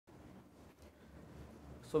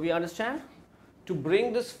So we understand, to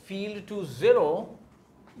bring this field to 0,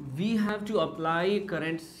 we have to apply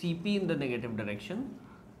current Cp in the negative direction.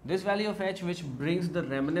 This value of H, which brings the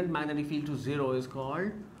remnant magnetic field to 0, is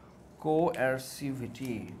called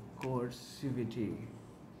coercivity.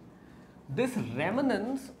 This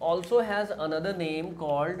remnance also has another name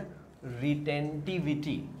called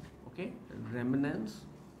retentivity. Okay, remnance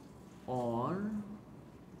or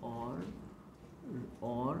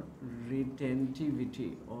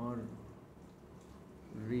retentivity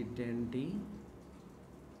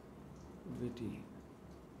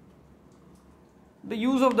The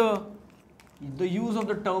use of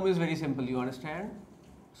the term is very simple, you understand?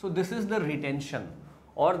 So this is the retention,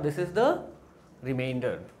 or this is the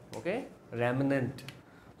remainder, okay, remnant.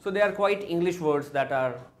 So they are quite English words that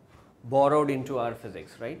are borrowed into our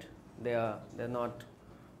physics, right? They're not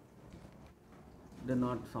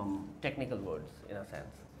some technical words in a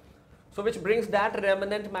sense. So which brings that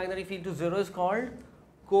remnant magnetic field to 0 is called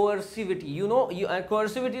coercivity.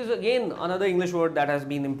 Coercivity is again another English word that has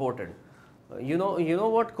been imported. You know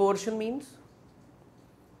what coercion means?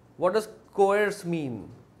 What does coerce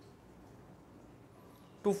mean?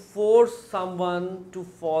 To force someone to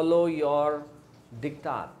follow your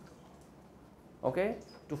diktat. Okay?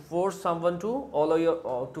 To force someone to follow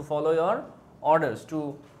your orders,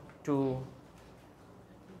 to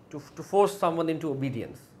force someone into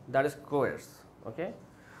obedience. That is coerce. Okay?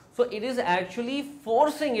 So it is actually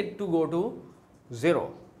forcing it to go to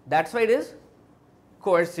 0. That's why it is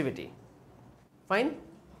coercivity. Fine?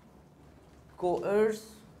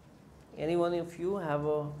 Coerce. Anyone of you have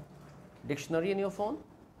a dictionary in your phone?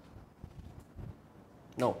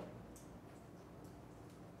 No.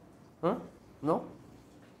 Huh? No?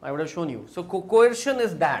 I would have shown you. So coercion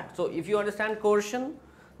is that. So if you understand coercion,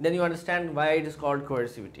 then you understand why it is called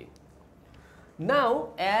coercivity. Now,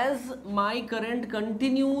 as my current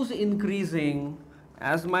continues increasing,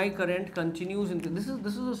 this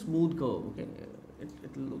is a smooth curve. Okay,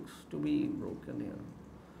 it looks to be broken here.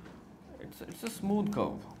 It's a smooth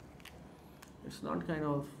curve. It's not kind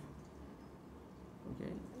of,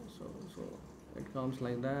 okay. So it comes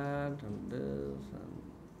like that, and this, and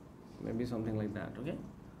maybe something like that. Okay,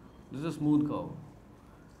 this is a smooth curve.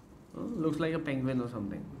 Looks like a penguin or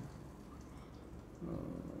something.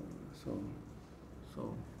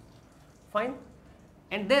 So fine.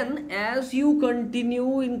 And then as you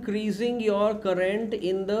continue increasing your current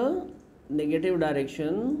in the negative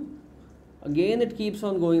direction, again it keeps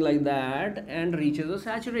on going like that and reaches a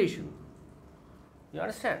saturation. You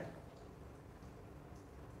understand?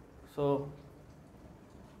 So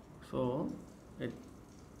it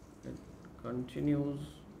continues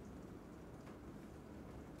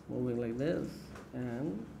moving like this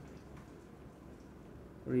and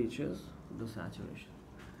reaches the saturation.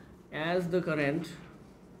 As the current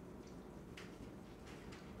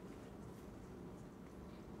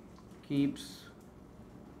keeps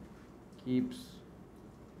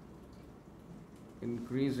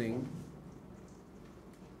increasing,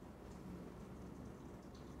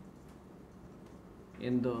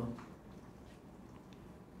 in the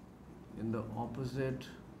opposite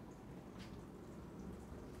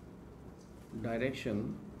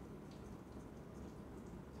direction,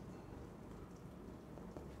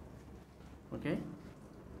 okay,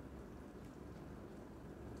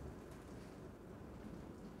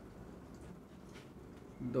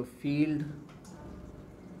 the field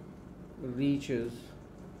reaches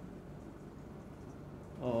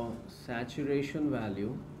a saturation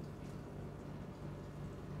value,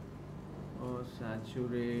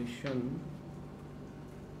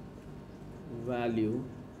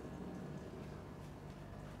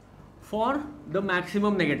 for the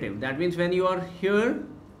maximum negative. That means when you are here,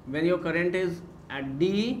 when your current is at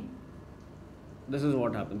D, this is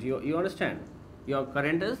what happens. You understand? Your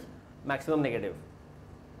current is maximum negative,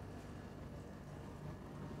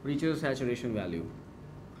 reaches saturation value.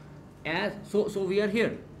 So we are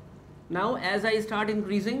here. Now as I start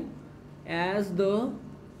increasing, as the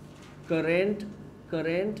current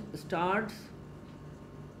starts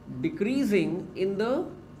decreasing in the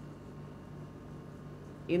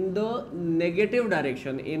negative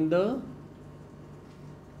direction,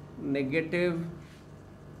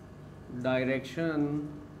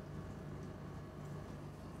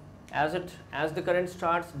 as the current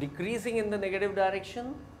starts decreasing in the negative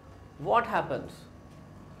direction, what happens?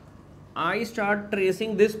 I start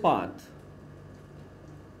tracing this path.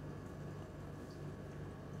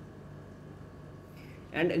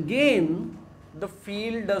 And again, the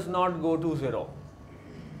field does not go to 0.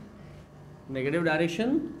 Negative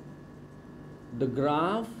direction, the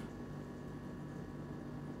graph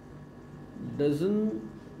doesn't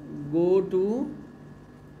go to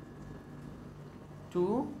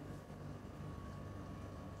the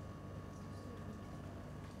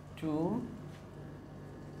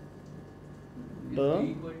Is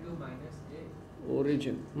b equal to minus a?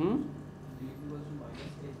 origin. B equals to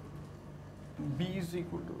minus a. B is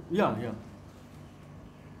equal to, yeah.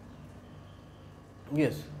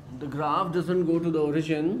 Yes, the graph doesn't go to the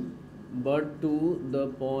origin but to the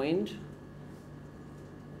point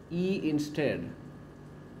E instead.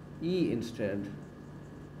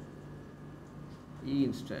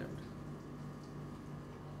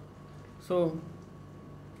 So,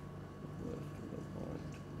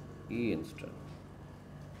 E instead.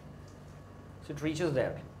 So it reaches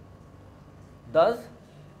there. Thus,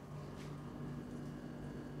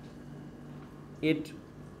 it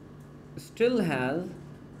still has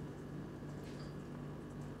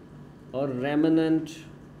a remnant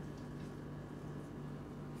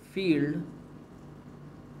field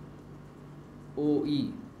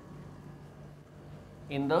OE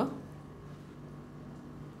in the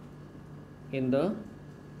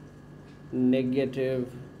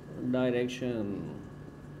negative direction.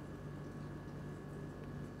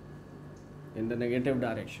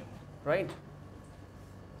 Right?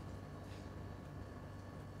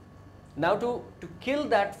 Now to kill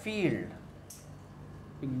that field,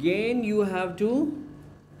 again you have to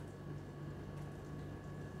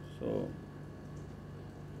so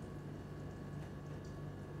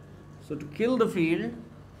to kill the field,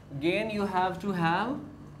 again you have to have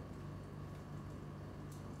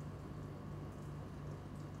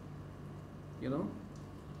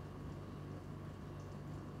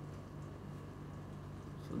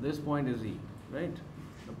so this point is E, right?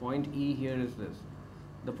 The point E here is this.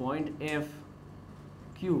 The point F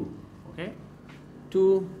Q, okay?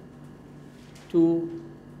 To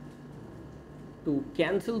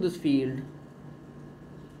cancel this field,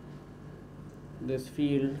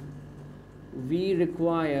 we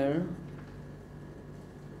require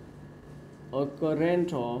a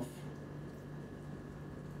current of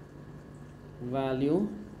value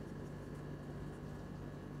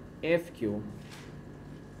FQ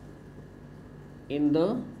in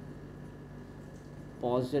the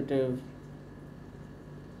positive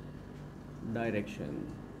direction.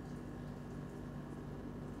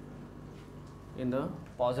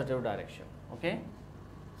 Okay,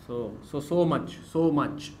 so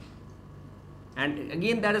much, and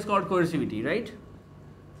again that is called coercivity, right?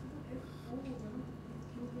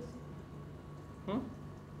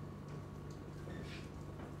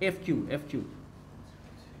 FQ.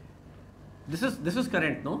 This is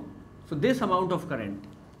current, no? So this amount of current.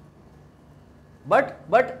 But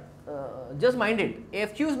just mind it,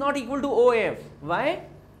 FQ is not equal to OF. Why?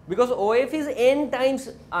 Because OF is N times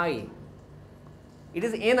I. It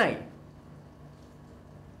is Ni.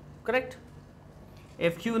 Correct?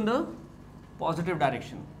 FQ in the positive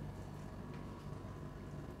direction.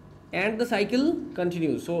 And the cycle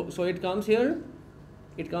continues. So it comes here,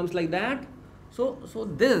 it comes like that. So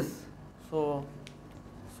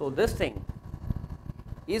this thing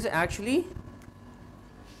is actually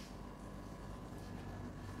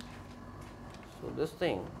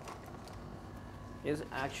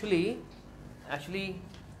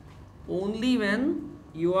only when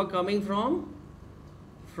you are coming from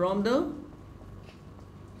the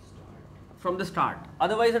start.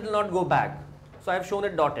 Otherwise it will not go back. So I have shown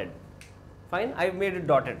it dotted. Fine, I have made it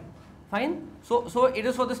dotted. Fine. So it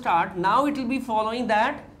is for the start. Now it will be following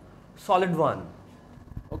that solid one.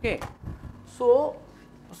 Okay. So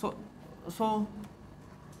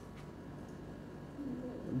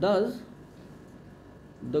thus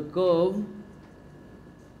the curve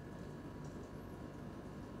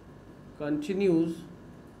continues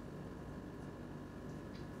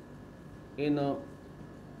in a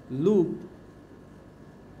loop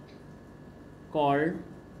called,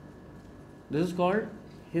 this is called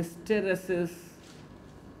hysteresis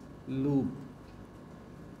loop,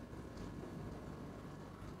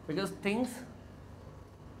 because things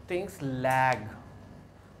lag.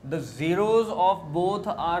 The zeros of both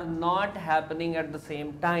are not happening at the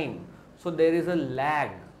same time, so there is a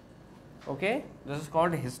lag. Okay, this is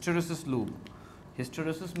called hysteresis loop.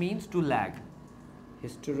 Hysteresis means to lag.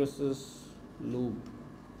 Hysteresis loop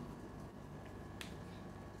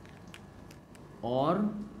or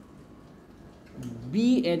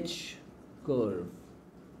BH curve.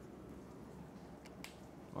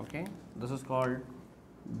 Okay, this is called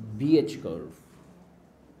BH curve.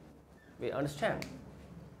 We understand?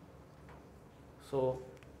 So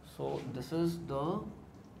this is the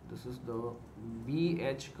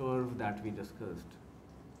BH curve that we discussed.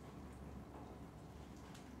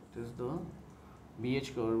 It is the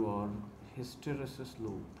BH curve or hysteresis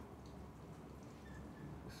loop.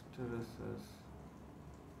 Hysteresis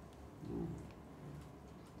loop.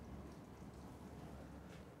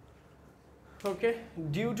 Okay,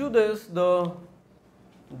 due to this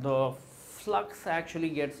the flux actually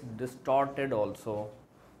gets distorted also,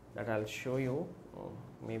 that I'll show you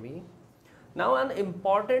maybe. Now an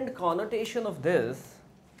important connotation of this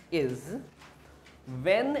is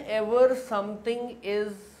whenever something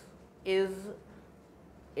is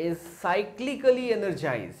cyclically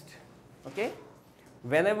energized, okay,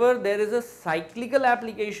 whenever there is a cyclical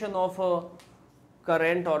application of a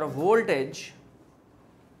current or a voltage,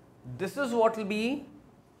 this is what will be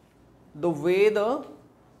the way the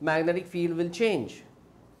magnetic field will change,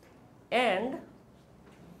 and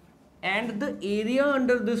the area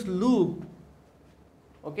under this loop,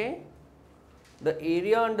 okay, the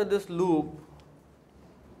area under this loop,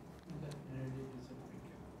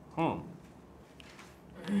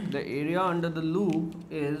 the area under the loop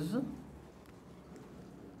is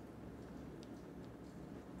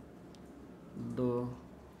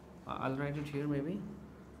I'll write it here maybe,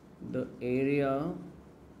 the area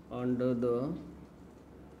under the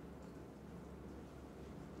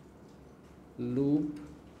loop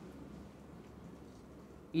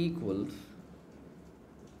equals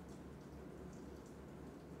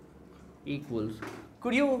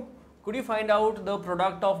could you find out the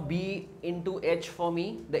product of B into H for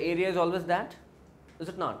me? The area is always that, is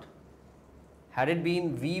it not? Had it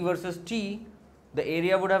been V versus T, the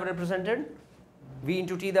area would have represented V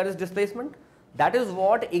into T, that is displacement. That is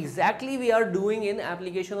what exactly we are doing in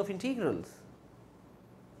application of integrals.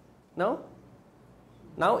 Now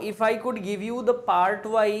if I could give you the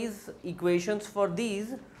part-wise equations for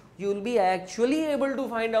these, you will be actually able to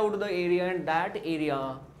find out the area, and that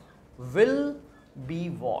area will be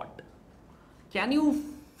what? Can you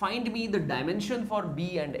find me the dimension for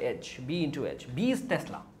B and H, B into H? B is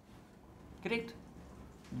Tesla, correct?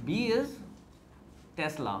 B is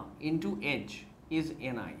Tesla into H is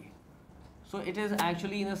Ni. So it is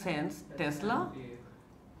actually in a sense Tesla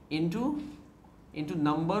into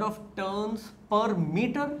number of turns per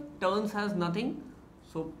meter. Turns has nothing,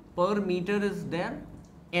 so per meter is there,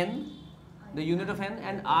 N, the unit of N,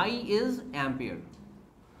 and I is ampere.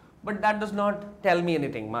 But that does not tell me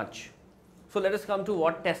anything much. So let us come to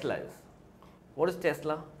what Tesla is. What is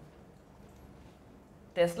Tesla?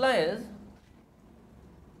 Tesla is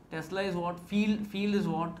what? Field is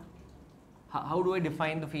what? How do I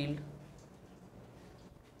define the field?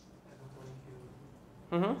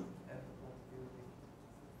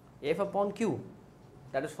 F upon Q.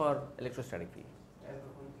 That is for electrostatic field. F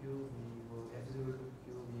upon Q,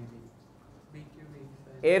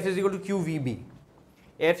 F is equal to Q, V, B.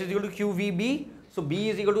 F is equal to QVB. F is equal to QVB. So B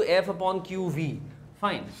is equal to F upon QV.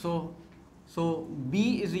 Fine. So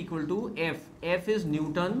B is equal to F. F is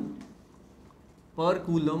Newton per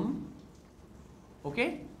Coulomb.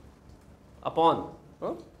 Okay. Upon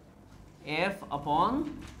F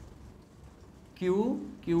upon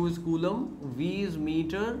Q. Q is Coulomb. V is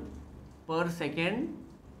meter per second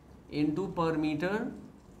into per meter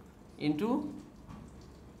into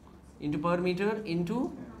per meter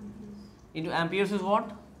into amperes is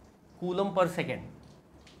what? Coulomb per second.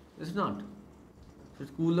 Is it not? So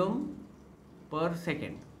it's Coulomb per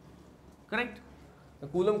second. Correct? The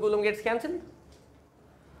Coulomb gets cancelled.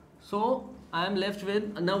 So I am left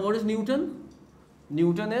with, now what is Newton?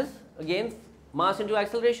 Newton is again mass into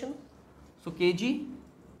acceleration. So kg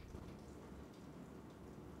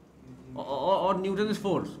or Newton is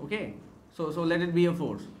force. Okay. So let it be a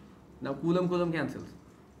force. Now Coulomb cancels.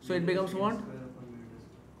 So it becomes what?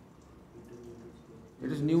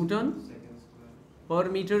 It is Newton per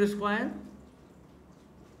meter square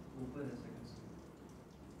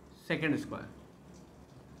second square.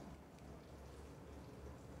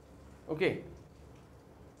 Okay.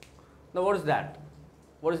 Now what is that?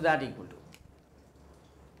 What is that equal to?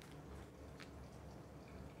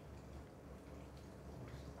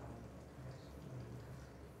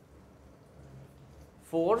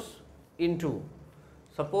 Force into,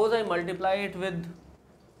 suppose I multiply it with,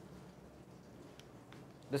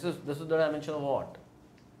 this is the dimension of what?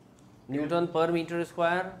 Newton per meter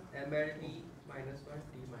square. MLT minus 1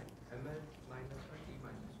 T minus ML minus 1 T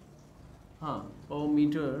minus 1. Per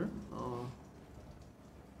meter.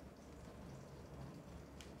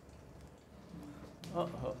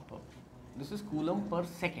 This is Coulomb per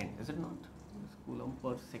second, is it not? It's Coulomb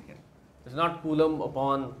per second. It's not Coulomb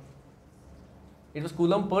upon. It was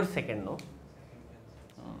Coulomb per second, no?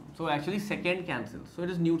 So actually second cancels. So it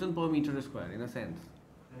is Newton per meter square in a sense.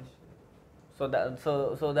 So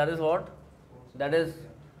that is what? That is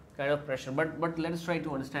kind of pressure. But let's try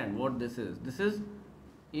to understand what this is. This is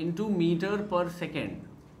into meter per second.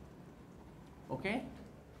 Okay.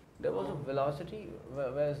 There was a velocity.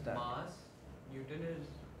 Where is that? Mass, Newton is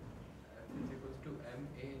equals to ma,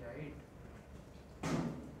 right?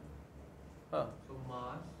 Huh. So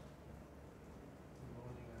mass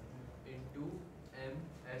into m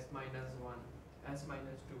s minus 1, s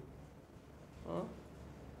minus 2. Huh?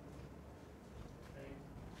 Right?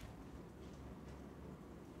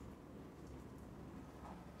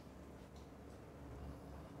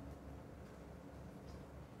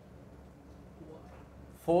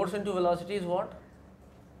 Force into velocity is what?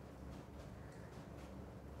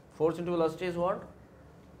 Force into velocity is what?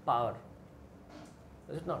 Power.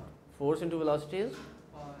 Is it not? Force into velocity is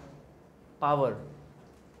power.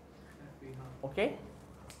 Okay?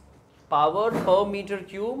 Power per meter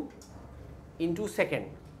cube into second.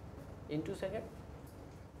 Into second?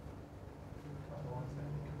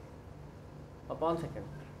 Upon second.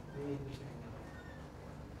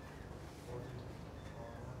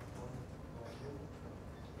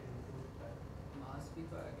 मास भी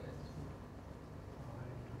तो आएगा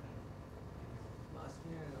मास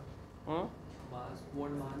नहीं आएगा Hmm? Mass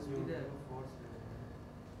what mass भी there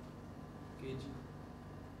kg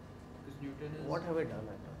because Newton is What have I done?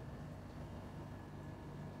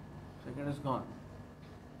 Second is gone.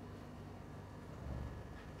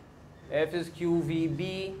 F is QVB.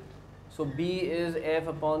 So B is F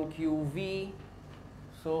upon QV.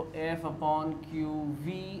 So F upon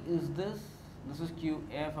QV is this. This is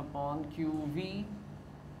QF upon QV.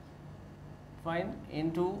 Fine.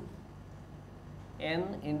 Into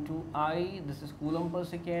N into I. This is Coulomb per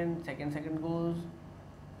second. Second goes.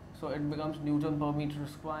 So it becomes Newton per meter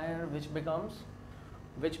square, which becomes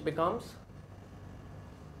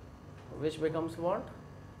what?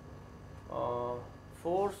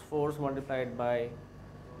 Force multiplied by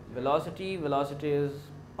velocity. Velocity is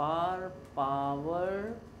power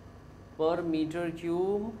per meter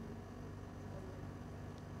cube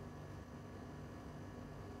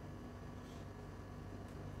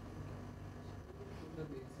the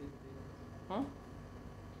basic thing. huh?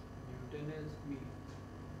 Newton is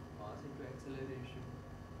mass into acceleration.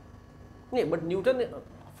 Yeah, but Newton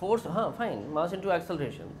force, fine, mass into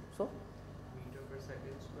acceleration. So metre पर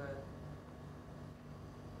second square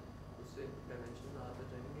उससे dimension आता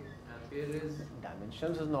जाएंगे ampere is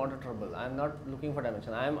dimensions is not a trouble. I am not looking for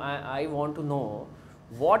dimension. I want to know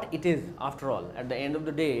what it is after all. At the end of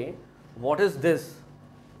the day, what is this?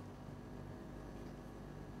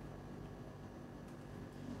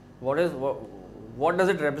 What does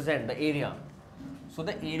it represent? The area. So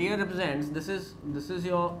the area represents, this is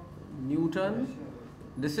your Newton.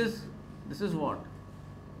 This is what?